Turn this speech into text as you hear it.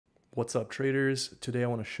What's up, traders? Today I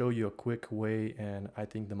want to show you a quick way, and I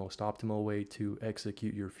think the most optimal way to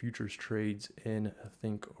execute your futures trades in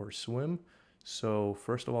ThinkOrSwim. So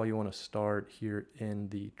first of all, you want to start here in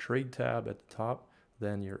the trade tab at the top,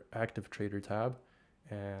 then your active trader tab.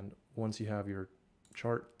 And once you have your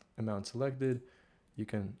chart amount selected, you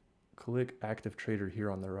can click active trader here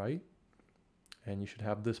on the right, and you should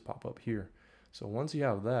have this pop up here. So once you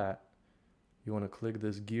have that, you want to click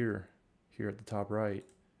this gear here at the top right,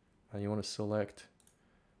 and you want to select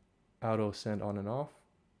auto send on and off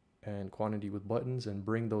and quantity with buttons and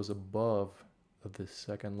bring those above this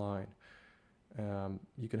second line.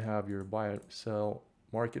 You can have your buy and sell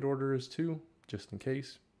market orders too, just in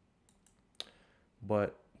case.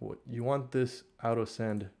 But what you want this auto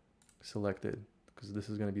send selected, because this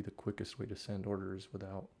is going to be the quickest way to send orders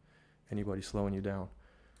without anybody slowing you down.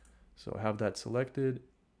 So have that selected,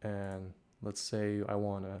 and let's say I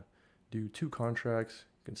want to do 2 contracts.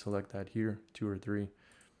 You can select that here, 2 or 3.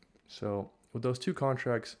 So with those 2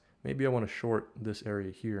 contracts, maybe I want to short this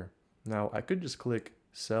area here. Now I could just click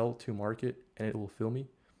sell to market and it will fill me.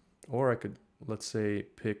 Or I could, let's say,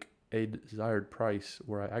 pick a desired price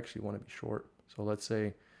where I actually want to be short. So let's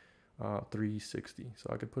say 360.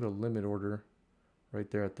 So I could put a limit order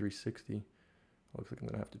right there at 360. Looks like I'm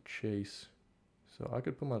going to have to chase. So I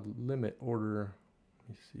could put my limit order,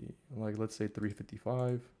 let me see, like let's say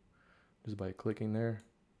 355. Just by clicking there,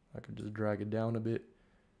 I could just drag it down a bit,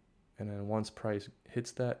 and then once price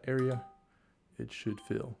hits that area, it should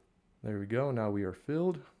fill. There we go. Now we are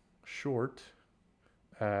filled short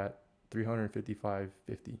at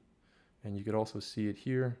 355.50, and you could also see it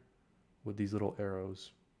here with these little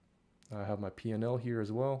arrows. I have my P&L here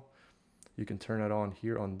as well. You can turn it on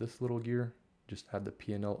here on this little gear. Just add the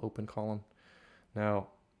P&L open column. Now,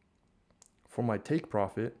 for my take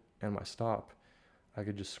profit and my stop, I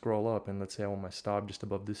could just scroll up, and let's say I want my stop just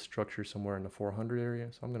above this structure somewhere in the 400 area.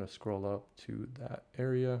 So I'm going to scroll up to that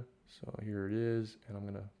area. So here it is, and I'm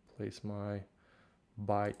going to place my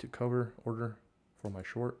buy to cover order for my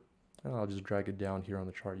short. And I'll just drag it down here on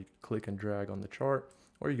the chart. You could click and drag on the chart,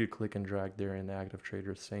 or you could click and drag there in the active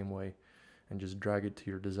trader the same way and just drag it to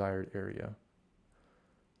your desired area.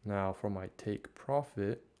 Now for my take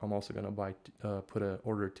profit, I'm also going to put an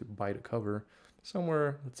order to buy to cover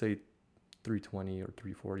somewhere, let's say 320 or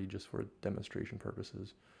 340, just for demonstration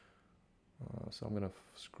purposes. So I'm going to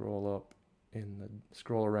scroll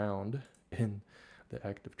around in the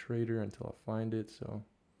active trader until I find it. So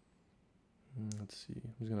let's see,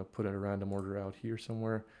 I'm just going to put a random order out here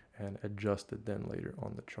somewhere and adjust it then later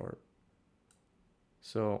on the chart.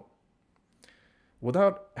 So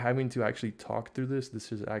without having to actually talk through this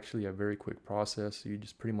is actually a very quick process. So you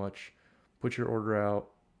just pretty much put your order out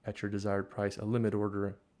at your desired price, a limit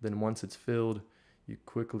order. Then once it's filled, you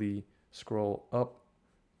quickly scroll up,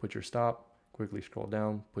 put your stop, quickly scroll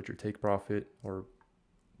down, put your take profit, or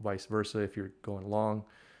vice versa if you're going long.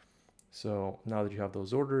 So now that you have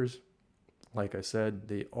those orders, like I said,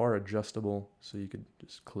 they are adjustable. So you could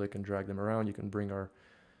just click and drag them around. You can bring our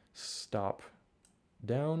stop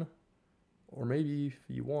down, or maybe if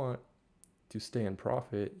you want to stay in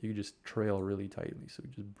profit, you just trail really tightly. So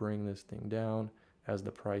just bring this thing down as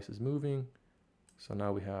the price is moving. So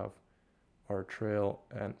now we have our trail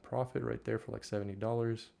and profit right there for like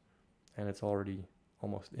 $70, and it's already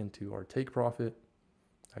almost into our take profit.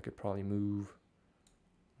 I could probably move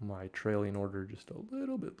my trailing order just a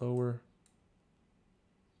little bit lower.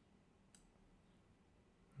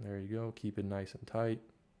 There you go. Keep it nice and tight.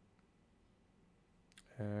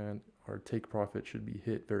 And our take profit should be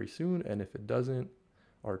hit very soon. And if it doesn't,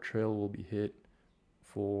 our trail will be hit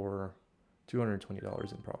for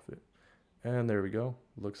 $220 in profit. And there we go.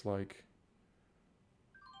 Looks like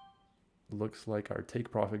our take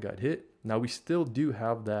profit got hit. Now we still do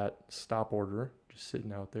have that stop order just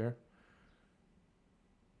sitting out there,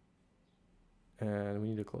 and we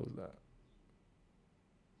need to close that.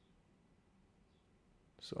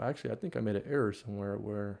 So actually, I think I made an error somewhere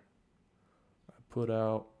where I put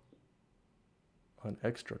out an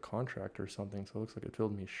extra contract or something. So it looks like it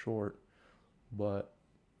filled me short, but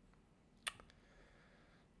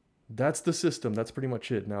that's the system. That's pretty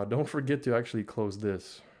much it. Now, don't forget to actually close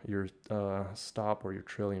this, your stop or your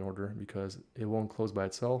trailing order, because it won't close by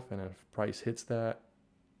itself. And if price hits that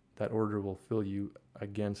order will fill you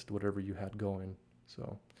against whatever you had going.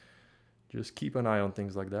 So just keep an eye on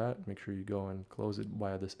things like that. Make sure you go and close it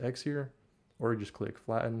via this X here, or just click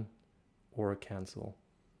flatten or cancel.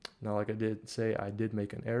 Now, like I did say, I did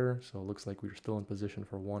make an error. So it looks like we're still in position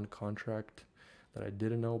for 1 contract that I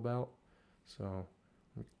didn't know about. So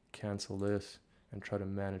cancel this and try to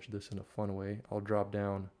manage this in a fun way. I'll drop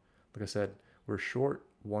down. Like I said, we're short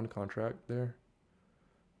one contract there.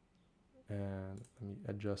 And let me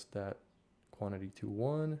adjust that quantity to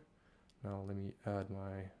 1. Now let me add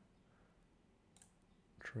my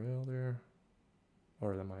trail there,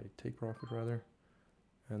 or my take profit rather.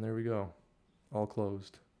 And there we go, all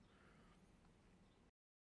closed.